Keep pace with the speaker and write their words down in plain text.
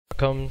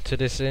Welcome to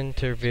this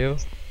interview.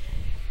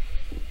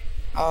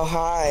 Oh,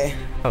 hi.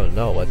 I don't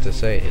know what to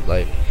say.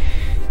 Like,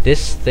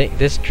 this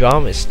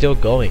drama is still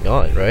going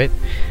on, right?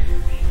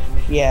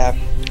 Yeah.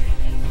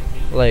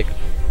 Like,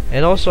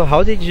 and also,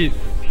 why did you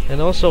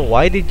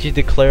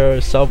declare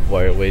a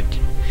sub-war with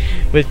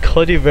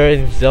Kodie, Verret,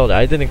 and Zelda?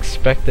 I didn't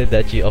expect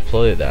that you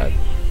uploaded that.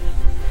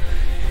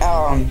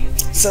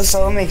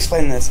 So let me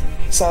explain this.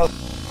 So,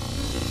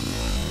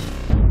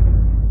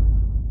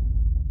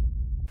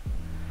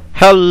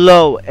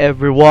 hello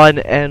everyone,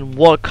 and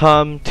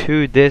welcome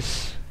to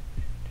this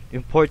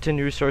important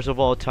resource of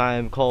all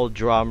time called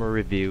Drama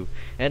Review.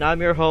 And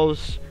I'm your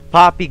host,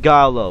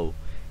 Garlow,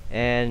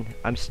 and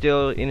I'm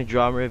still in a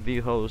drama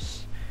review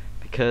host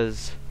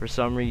because for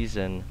some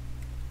reason,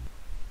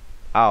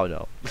 I don't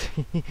know.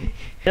 You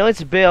know,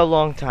 it's been a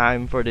long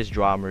time for this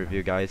drama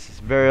review, guys. It's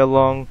very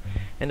long,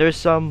 and there's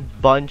some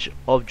bunch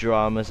of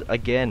dramas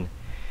again.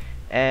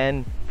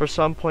 And for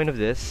some point of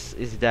this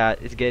is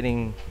that it's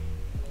getting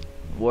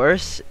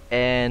worse,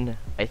 and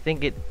I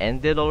think it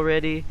ended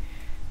already.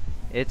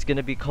 It's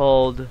gonna be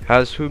called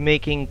Has Who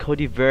Making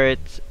Kodie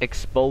Verret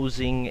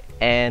Exposing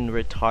and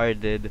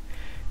Retarded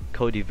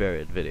Kodie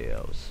Verret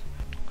Videos.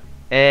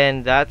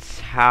 And that's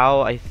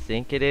how I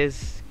think it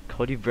is.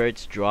 Kodie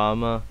Verret's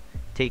drama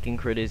taking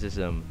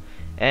criticism.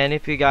 And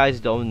if you guys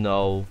don't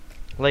know,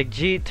 like,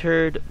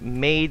 Ft.Gterth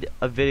made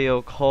a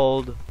video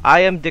called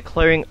I am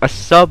declaring a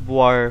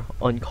sub-war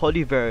on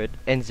Kodie Verret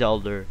and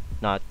Zelda,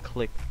 not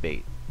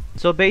clickbait.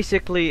 So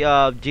basically,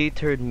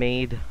 Ft.Gterth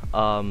made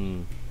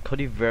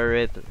Kodie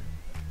Verret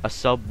a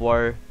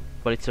sub-war,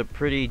 but it's a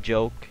pretty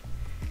joke,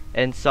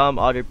 and some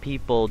other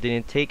people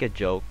didn't take a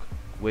joke,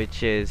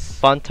 which is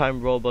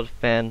Funtime Robot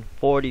Fan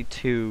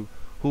 42,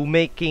 who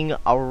making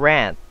a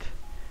rant,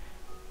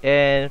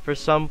 and for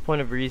some point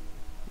of reason,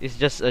 it's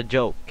just a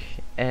joke,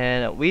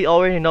 and we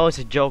already know it's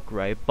a joke,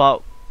 right?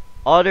 But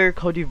other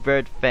Kodie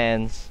Verret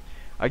fans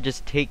are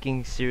just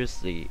taking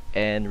seriously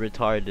and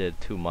retarded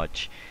too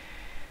much.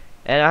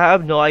 And I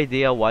have no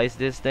idea why is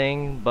this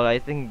thing, but I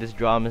think this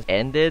drama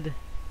ended.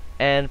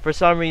 And for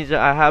some reason,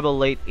 I have a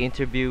late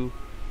interview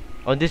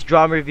on this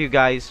drama review,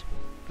 guys.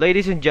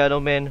 Ladies and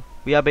gentlemen,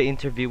 we have an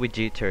interview with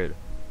Ft.Gterth.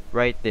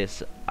 Write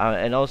this.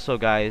 And also,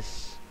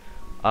 guys,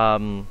 I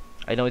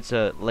know it's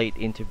a late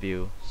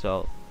interview,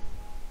 so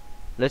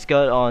let's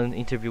go on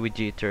interview with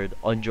Ft.Gterth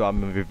on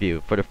drama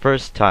review for the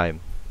first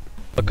time.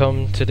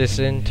 Welcome to this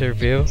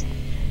interview.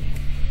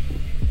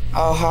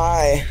 oh,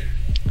 hi.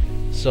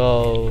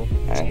 So,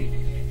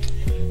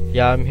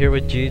 yeah, I'm here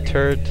with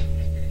Ft.Gterth.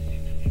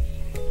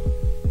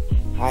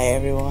 Hi,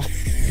 everyone.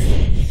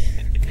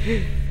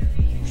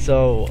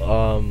 So,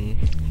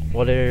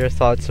 what are your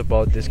thoughts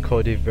about this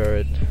Kodie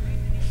Verret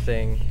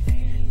thing?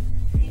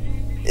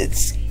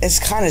 It's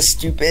kind of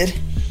stupid.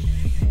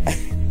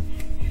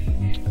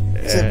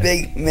 It's a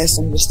big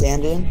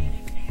misunderstanding.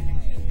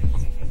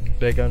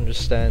 Big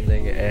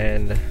understanding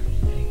and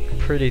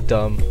pretty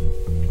dumb.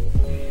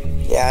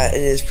 Yeah,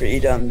 it is pretty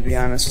dumb, to be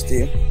honest with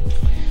you.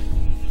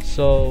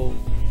 So,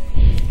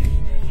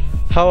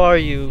 how are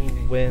you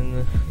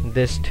when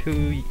these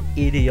two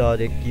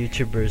idiotic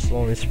YouTubers,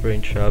 Lonely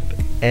Springtrap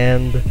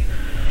and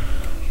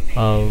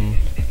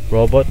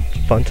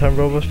Funtime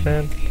Robot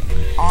Fan?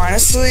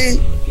 Honestly,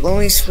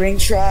 Lonely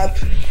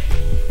Springtrap,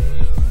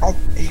 I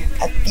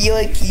feel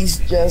like he's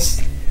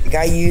just a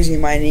guy using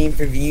my name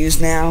for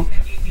views now.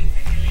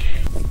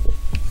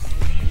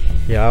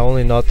 Yeah, I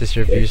only noticed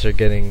your views are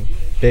getting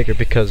bigger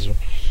because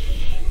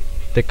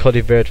the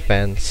Kodie Verret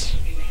fans.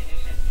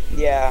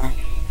 Yeah.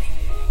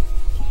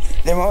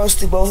 They're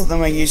mostly, both of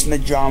them are using the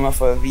drama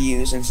for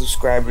views and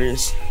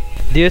subscribers.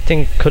 Do you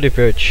think Kodie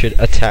Verret should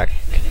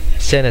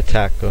send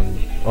attack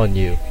on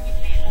you?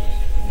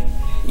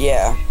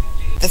 Yeah.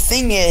 The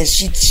thing is,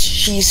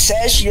 she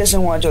says she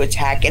doesn't want to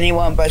attack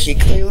anyone, but she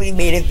clearly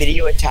made a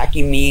video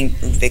attacking me and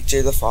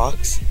Victor the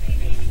Fox.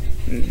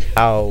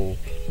 How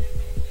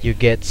you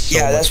get so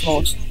yeah, much? that's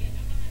most.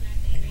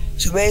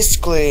 So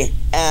basically,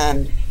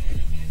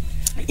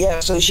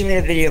 yeah, so she made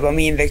a video about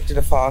me and Victor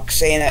the Fox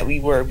saying that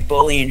we were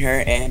bullying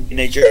her and being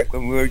a jerk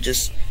when we were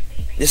just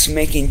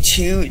making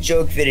two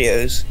joke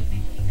videos,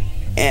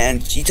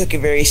 and she took it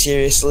very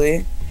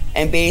seriously.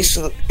 And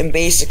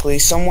basically,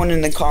 someone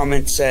in the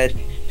comments said,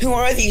 "Who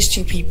are these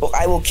two people?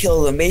 I will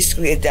kill them."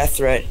 Basically, a death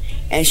threat.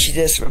 And she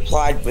just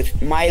replied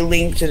with my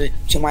link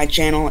to my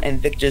channel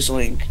and Victor's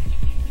link.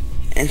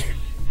 And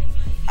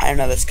I don't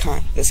know, that's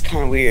kind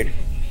of weird.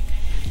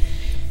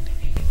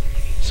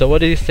 So what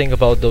do you think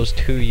about those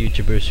two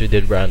YouTubers who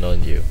did rant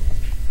on you?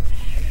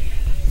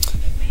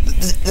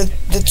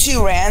 The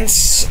two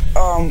rants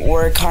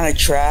were kind of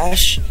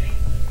trash.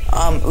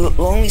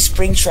 Lonely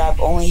Springtrap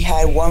only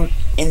had one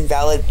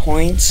invalid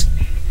point,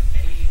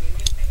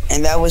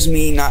 and that was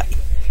me not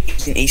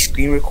using a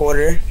screen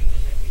recorder.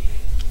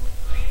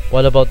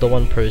 What about the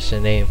one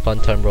person named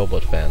Funtime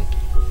Robot Fan?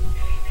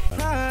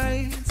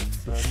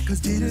 Cause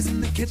dinner's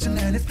in the kitchen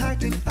and it's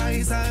packed in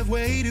ice. I've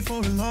waited for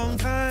a long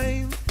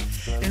time,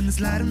 and this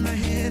light in my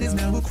hand is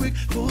now a quick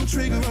pull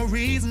trigger, a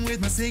reason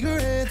with my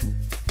cigarette.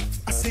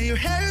 I say your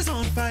hair's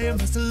on fire,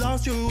 must have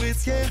lost your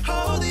wits, yeah.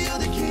 All the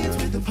other kids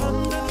with the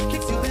pump up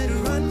kicks, you better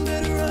run,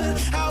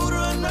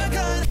 outrun my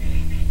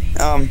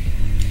gun.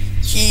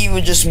 He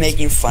was just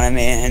making fun of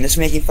me and just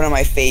making fun of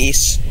my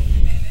face.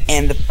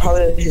 And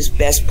probably his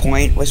best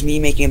point was me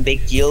making a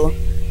big deal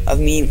of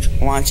me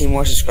wanting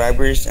more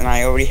subscribers, and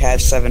I already have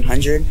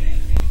 700.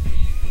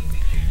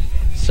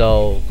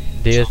 So,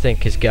 do you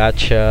think he's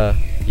gotcha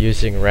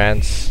using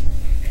rants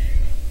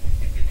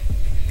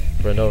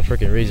for no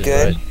freaking reason,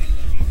 Good. right?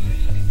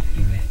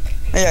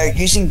 Yeah,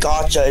 using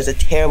gotcha is a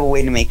terrible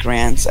way to make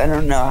rants. I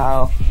don't know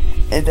how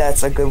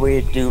that's a good way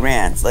to do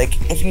rants. Like,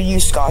 if you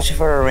use gotcha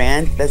for a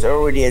rant, that's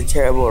already a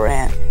terrible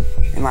rant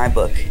in my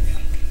book.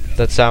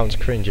 That sounds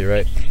cringy,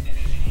 right?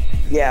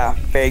 Yeah,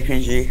 very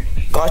cringy.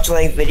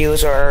 Gotcha-like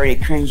videos are already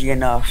cringy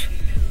enough.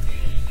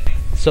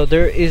 So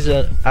there is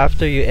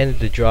after you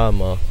ended the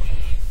drama,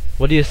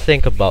 what do you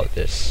think about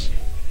this?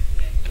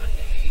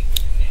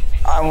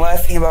 What I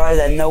think about it is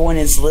that no one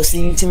is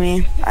listening to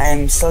me. I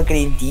am still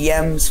getting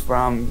DMs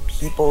from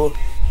people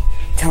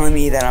telling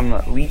me that I'm a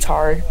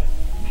retard.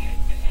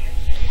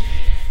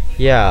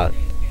 Yeah,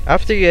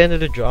 after you ended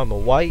the drama,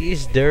 why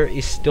is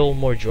there still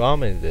more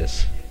drama in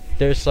this?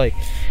 There's like,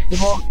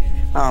 Well,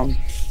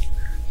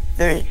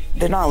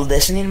 they're not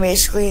listening.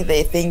 Basically,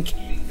 they think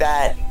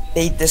that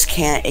it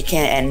can't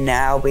end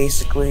now.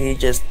 Basically,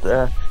 just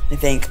they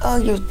think, oh,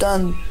 you've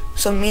done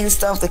some mean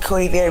stuff to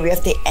Kodie Verret. We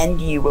have to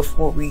end you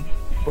before we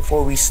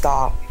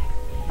stop.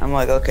 I'm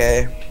like,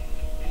 okay.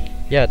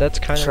 yeah, that's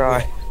kind of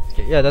Try.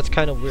 weird. Yeah, that's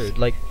kind of weird.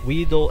 Like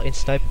Weedle and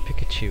Sniper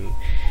Pikachu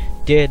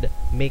did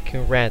make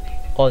a rant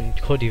on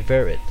Kodie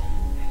Verret.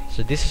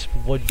 So this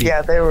would be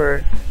Yeah, they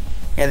were.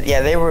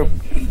 Yeah, they were.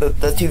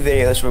 The two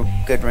videos were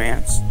good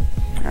rants.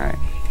 All right.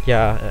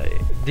 yeah.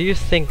 Do you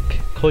think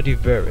Kodie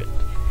Verret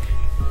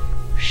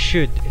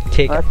should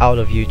take What? out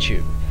of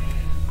YouTube?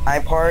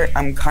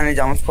 I'm kind of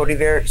done with Kodie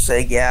Verret. So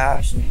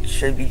yeah, she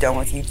should be done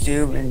with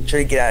YouTube and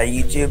should get out of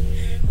YouTube.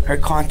 Her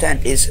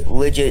content is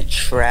legit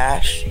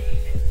trash.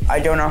 I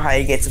don't know how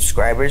you get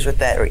subscribers with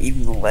that or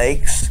even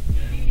likes,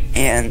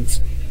 and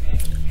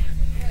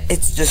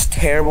it's just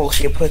terrible.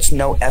 She puts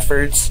no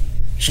efforts.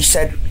 She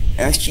said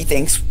she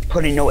thinks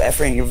putting no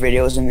effort in your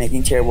videos and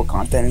making terrible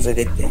content is a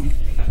good thing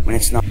when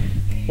it's not.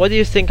 What do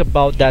you think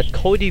about that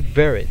Kodie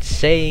Verret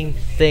saying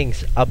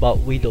things about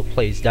Weedle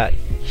Plays that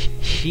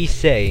she's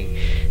saying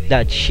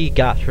that she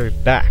got her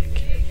back?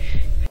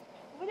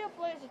 Weedle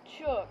Plays a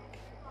joke.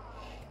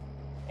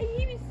 And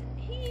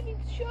he even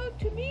showed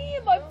to me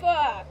in my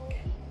back.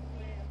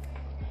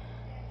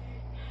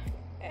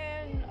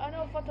 And I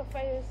know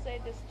Butterfly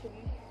said this to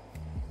me,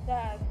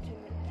 to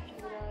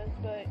be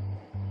honest, but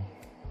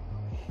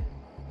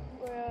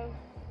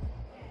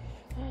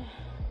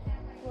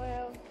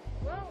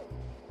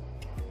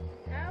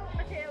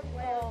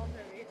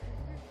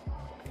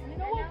you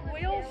know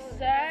what Will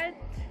said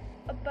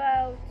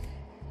about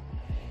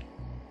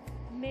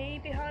me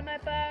behind my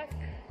back?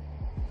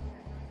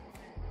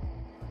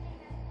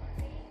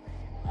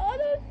 Oh,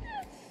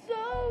 that's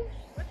so.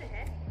 What the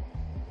heck?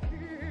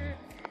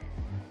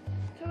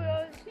 To be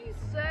honest, he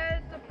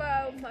said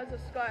about my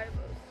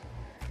subscribers.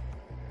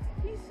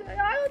 He said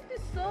I would be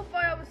so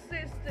far over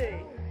 60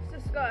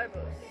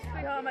 subscribers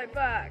behind my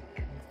back.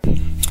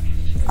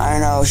 I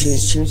don't know. She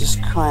was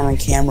just crying on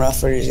camera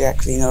for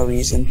exactly no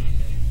reason.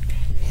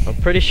 I'm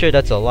pretty sure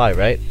that's a lie,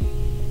 right?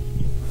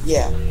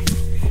 Yeah.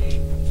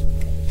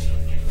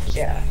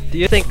 Yeah. Do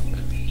you think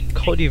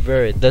Kodie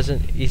Verret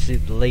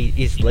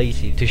is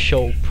lazy to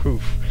show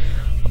proof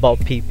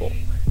about people?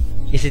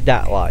 Is it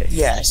that lie?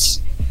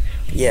 Yes.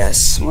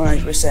 Yes.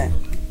 100%.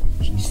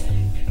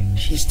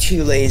 She's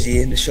too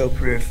lazy to show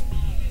proof.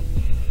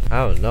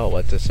 I don't know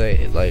what to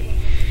say. Like,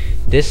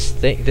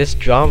 this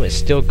drama is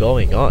still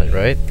going on,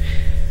 right?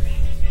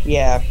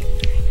 Yeah.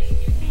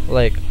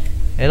 Like,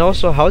 and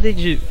also why did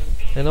you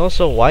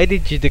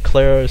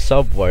declare a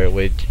subwar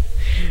with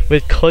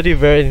Kodie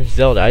Verret and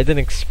Zelda? I didn't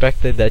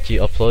expect that you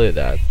uploaded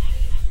that.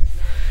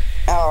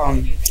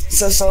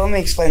 So let me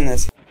explain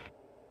this.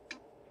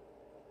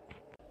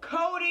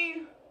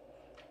 Kodie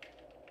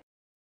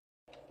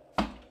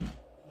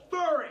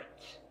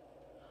Verret,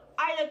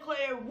 I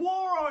declare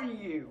war on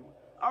you,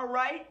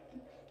 alright?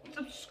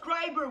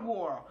 Subscriber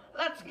war,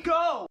 let's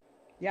go!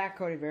 Yeah,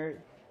 Kodie Verret.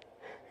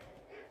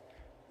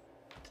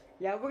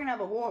 Yeah, we're gonna have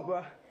a war,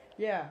 bro.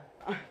 Yeah.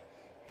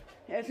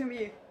 It's gonna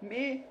be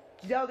me,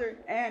 Zelda,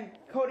 and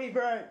Kodie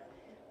Verret.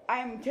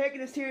 I'm taking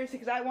this seriously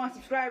because I want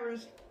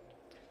subscribers.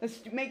 Let's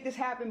make this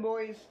happen,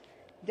 boys.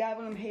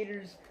 Dabble them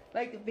haters.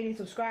 Like the video,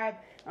 subscribe.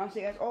 I'll see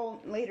you guys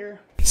all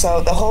later.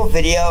 So the whole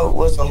video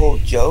was a whole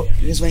joke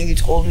because when you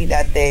told me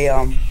that they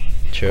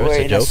Sure, were it's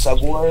a in joke. a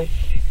sub war,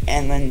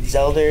 and when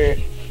Zelda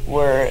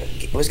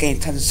was getting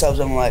tons of subs,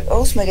 I'm like, oh,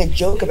 let's make a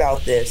joke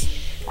about this.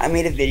 I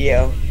made a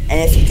video, and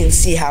if you can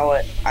see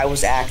how I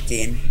was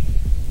acting,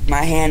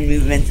 my hand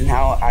movements and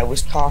how I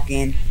was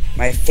talking,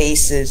 my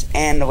faces,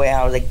 and the way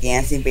I was like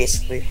dancing,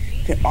 basically,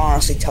 I can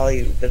honestly tell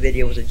you the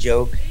video was a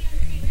joke.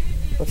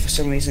 But for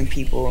some reason,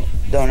 people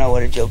don't know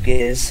what a joke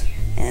is,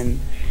 and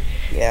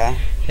yeah.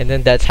 and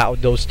then that's how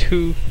those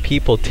two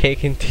people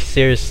taken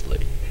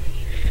seriously.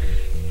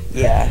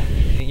 Yeah.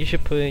 You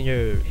should put in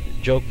your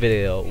joke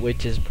video,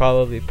 which is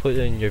probably put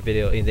in your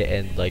video in the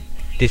end, like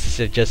this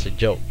is just a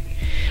joke.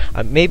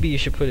 Maybe you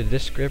should put a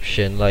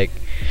description, like,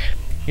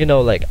 you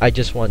know, like I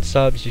just want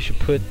subs. You should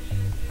put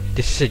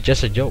this is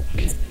just a joke.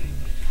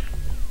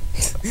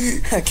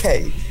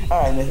 Okay.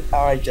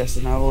 Alright,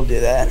 Justin, I will do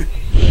that.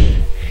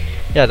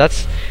 Yeah,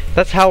 that's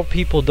how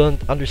people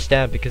don't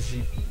understand, because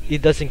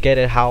it doesn't get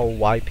it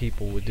why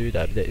people would do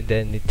that.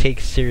 Then it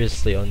takes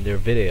seriously on their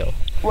video.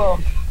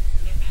 Well,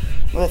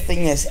 the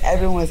thing is,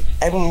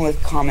 everyone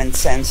with common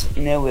sense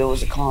knew it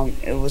was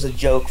a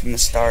joke from the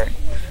start.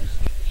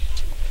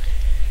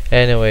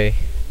 Anyway,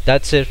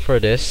 that's it for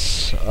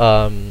this.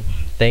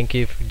 Thank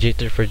you,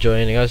 Ft.Gterth, for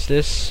joining us.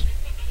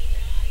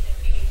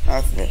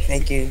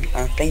 Thank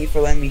you for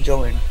letting me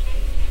join.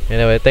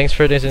 Anyway, thanks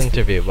for this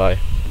interview. Bye.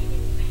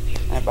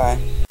 Bye.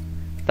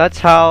 That's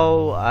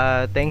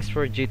how. Thanks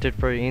for Ft.Gterth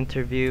for the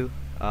interview.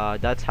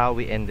 That's how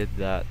we ended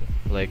that.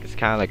 Like, it's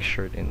kind of like a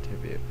short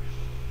interview.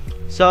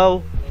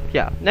 So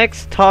yeah,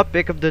 next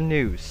topic of the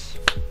news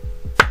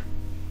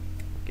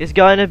is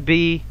gonna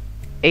be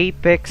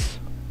Apex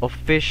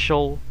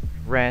official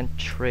Rant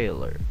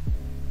trailer.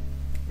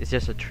 It's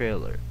just a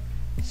trailer.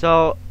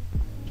 So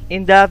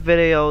in that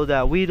video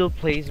that Weedle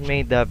Plays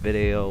made, that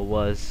video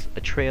was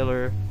a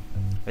trailer.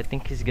 I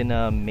think he's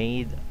gonna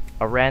made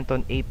a rant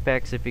on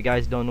Apex. If you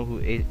guys don't know who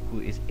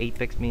is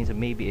Apex means,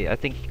 maybe I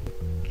think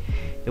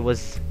it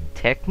was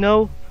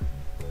Techno.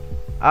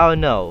 I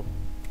don't know.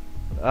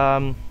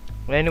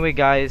 Anyway,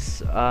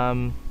 guys,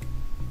 I'm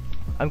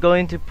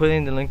going to put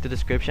in the link to the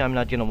description. I'm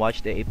not gonna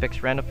watch the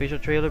Apex Rant official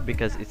trailer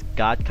because it's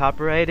got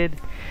copyrighted,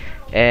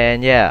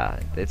 and yeah,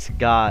 it's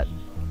got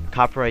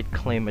copyright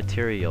claim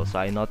material, so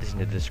I noticed in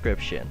the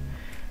description.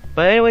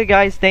 But anyway,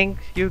 guys, thank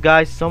you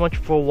guys so much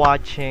for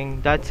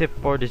watching. That's it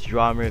for this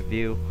drama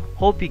review.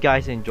 Hope you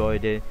guys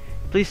enjoyed it.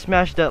 Please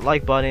smash that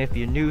like button. If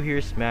you're new here,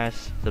 smash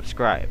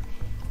subscribe.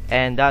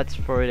 And that's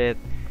for it,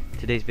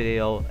 today's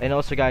video. And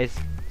also, guys,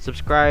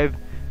 subscribe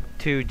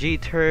to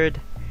Ft.Gterth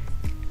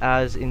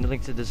as in the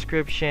link to the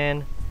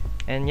description.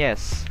 And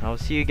yes, I'll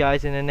see you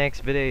guys in the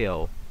next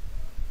video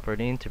for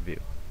the interview.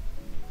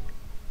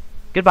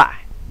 Goodbye.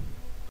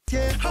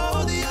 Yeah,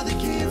 all the other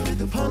kids with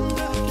the hunger,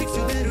 kicks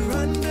you better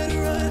run,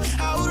 better run.